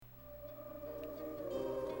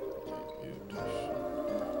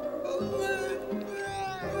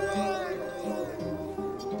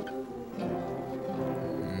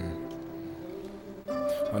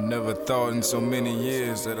thought in so many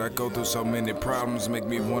years that I go through so many problems make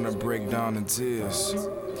me wanna break down in tears.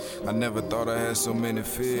 I never thought I had so many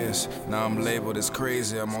fears. Now I'm labeled as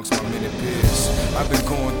crazy amongst my many peers. I've been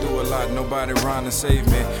going through a lot, nobody around to save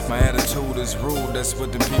me. My attitude is rude, that's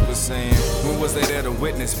what the people saying. When was they there to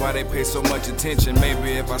witness? Why they pay so much attention?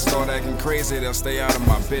 Maybe if I start acting crazy, they'll stay out of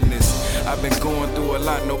my business. I've been going through a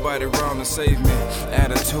lot, nobody around to save me.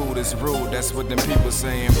 Attitude is rude, that's what the people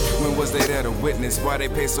saying. When was they there to witness? Why they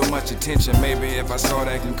pay so much attention? Maybe if I start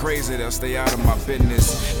acting crazy, they'll stay out of my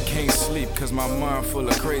business. Can't sleep cause my mind full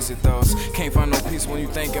of crazy thoughts. Can't find no peace when you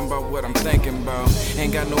thinking about what I'm thinking about.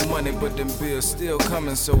 Ain't got no money but them bills still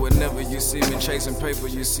coming. So whenever you see me chasing paper,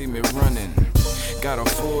 you see me running. Got a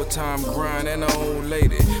full-time grind and an old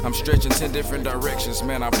lady. I'm stretching 10 different directions,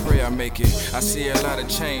 man, I pray I make it. I see a lot of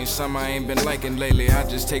change, some I ain't been liking lately. I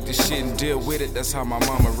just take this shit and deal with it, that's how my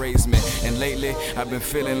mama raised me. And lately, I've been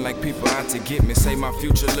feeling like people out to get me. Say my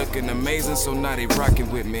future looking amazing, so now they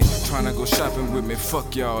rocking with me. Trying to go shopping with me,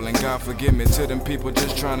 fuck y'all, and God forgive me. To them people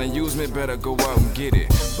just trying to use me, better go out and get it.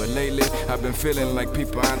 But lately, I've been feeling like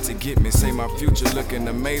people out to get me. Say my future looking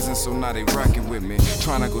amazing, so now they rocking with me.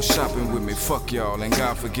 Trying to go shopping with me, fuck y'all, and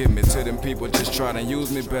God forgive me. To them people just try to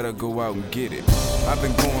use me, better go out and get it. I've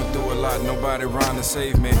been going through a lot, nobody around to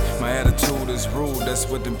save me. My attitude is rude, that's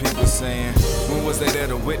what them people saying. When was they there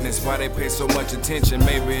to witness? Why they pay so much attention?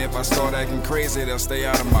 Maybe if I start acting crazy, they'll stay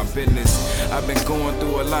out of my business. I've been going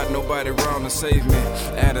through a lot, nobody around to save me.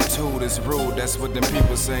 Attitude is rude, that's what them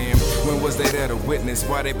people saying. When was they there to witness?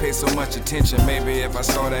 Why they pay so much attention? Maybe if I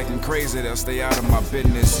start acting crazy, they'll stay out of my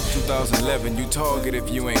business. 2011, you target if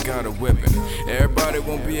you ain't got a weapon. Everybody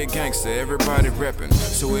won't be a gangster, everybody reppin'.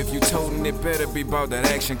 So if you totin', it better be about that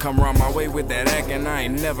action. Come round my way with that actin', I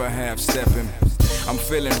ain't never half-steppin'. I'm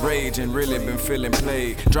feeling rage and really been feeling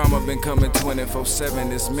played. Drama been coming 24/7,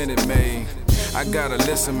 this Minute Maid. I got a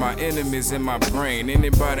list of my enemies in my brain.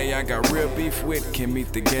 Anybody I got real beef with can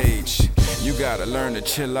meet the gauge. You gotta learn to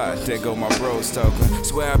chill out, there go my bros talking.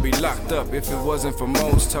 Swear I'd be locked up if it wasn't for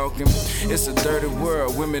most talking. It's a dirty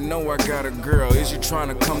world, women know I got a girl. Is you trying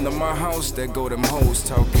to come to my house? There go them hoes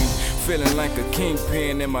talking. Feeling like a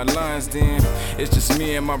kingpin in my lines then. It's just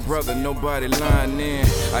me and my brother, nobody lying in.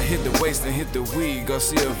 I hit the waist and hit the weed, go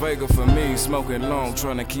see a Vega for me. Smoking long,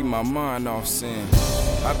 trying to keep my mind off sin.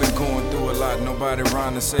 I've been going through a lot, nobody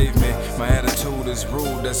around to save me. My attitude is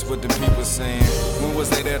rude, that's what the people saying. When was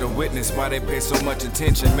they there to witness? Why they pay so much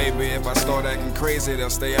attention? Maybe if I start acting crazy,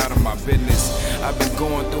 they'll stay out of my business. I've been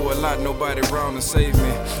going through a lot, nobody around to save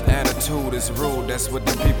me. Attitude is rude, that's what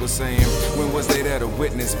the people saying. When was they there to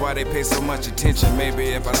witness? Why they pay so much attention? Maybe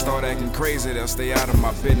if I start acting crazy, they'll stay out of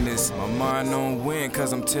my business. My mind on win,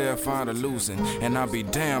 cause I'm terrified of losing. And I'll be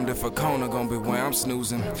damned if a corner gon' be where I'm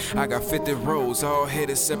snoozing. I got 50 roads, all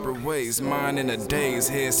headed separate ways. Mine in a daze,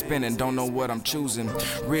 head spinning, don't know what I'm choosing.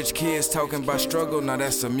 Rich kids talking about struggle, now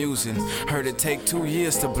that's amusing. Heard it take 2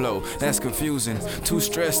 years to blow, that's confusing. Too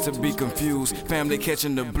stressed to be confused. Family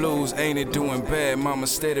catching the blues, ain't it doing bad? Mama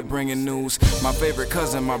steady bringing news. My favorite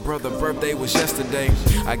cousin, my brother's birthday was yesterday.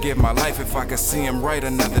 I give my life if I could see him right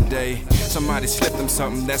another day. Somebody slipped him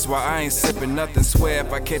something, that's why I ain't sipping nothing. Swear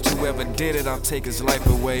if I catch whoever did it, I'll take his life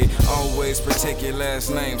away. Always protect your last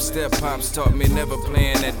name. Step pops taught me never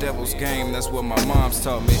playing that devil's game. That's what my mom's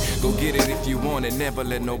taught me. Go get it if you want it, never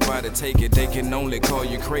let nobody take it. They can only call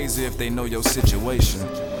you crazy if they know your situation.